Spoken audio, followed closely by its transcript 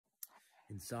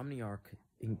Insomniarch,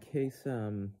 in case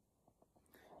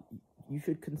you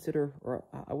should consider, or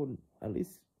I would at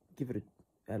least give it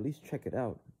at least check it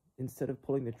out instead of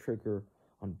pulling the trigger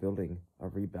on building a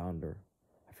rebounder.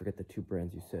 I forget the two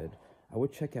brands you said. I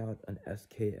would check out an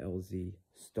SKLZ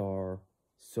Star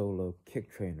Solo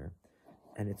Kick Trainer,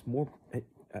 and it's more.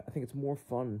 I think it's more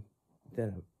fun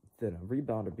than a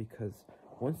rebounder, because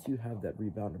once you have that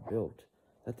rebounder built,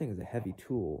 that thing is a heavy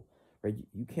tool, right?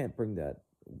 You can't bring that.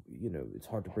 It's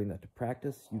hard to bring that to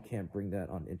practice. You can't bring that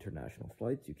on international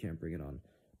flights. You can't bring it on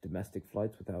domestic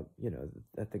flights without,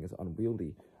 that thing is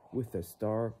unwieldy. With the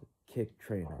Star Kick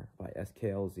Trainer by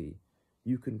SKLZ,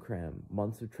 you can cram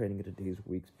months of training into days,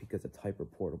 weeks, because it's hyper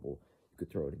portable. You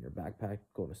could throw it in your backpack,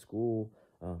 going to school.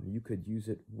 You could use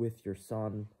it with your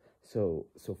son. So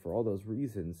for all those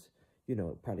reasons,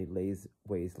 it probably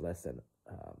weighs less than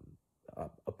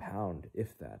a pound,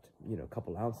 if that, a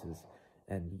couple ounces.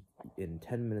 And in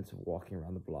 10 minutes of walking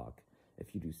around the block,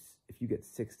 if you get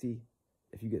 60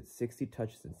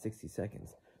 touches in 60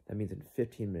 seconds, that means in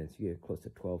 15 minutes you get close to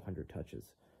 1,200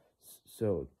 touches.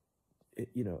 So,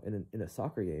 in a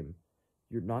soccer game,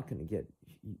 you're not going to get,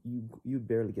 you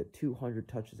barely get 200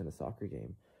 touches in a soccer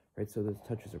game, right? So those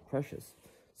touches are precious.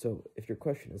 So if your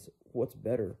question is, what's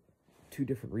better, 2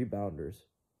 different rebounders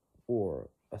or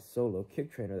a solo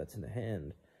kick trainer that's in the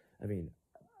hand, I mean,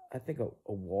 I think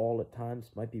a wall at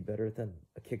times might be better than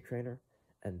a kick trainer.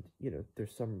 And,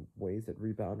 there's some ways that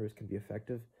rebounders can be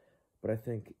effective. But I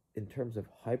think in terms of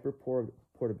hyper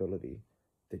portability,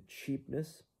 the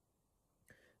cheapness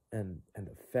and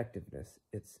effectiveness,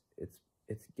 it's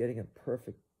getting a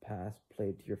perfect pass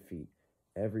played to your feet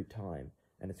every time.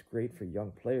 And it's great for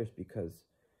young players because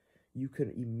you can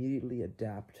immediately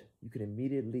adapt. You can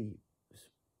immediately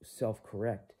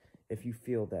self-correct if you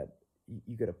feel that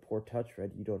you get a poor touch,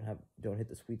 right? You don't hit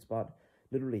the sweet spot.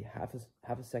 Literally half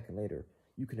a second later,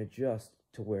 you can adjust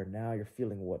to where now you're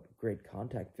feeling what great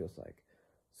contact feels like.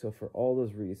 So for all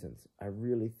those reasons, I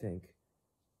really think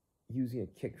using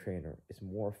a kick trainer is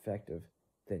more effective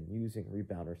than using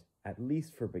rebounders, at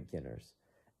least for beginners.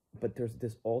 But there's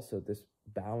this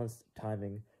balanced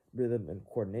timing, rhythm, and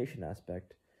coordination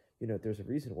aspect. There's a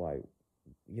reason why,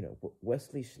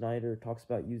 Wesley Sneijder talks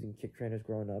about using kick trainers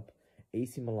growing up.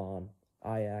 AC Milan,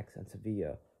 Ajax, and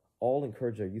Sevilla all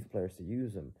encourage their youth players to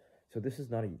use them. So this is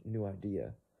not a new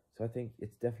idea. So I think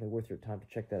it's definitely worth your time to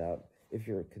check that out if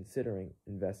you're considering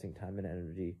investing time and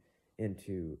energy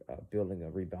into building a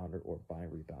rebounder or buying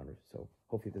rebounders. So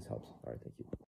hopefully this helps. All right, thank you.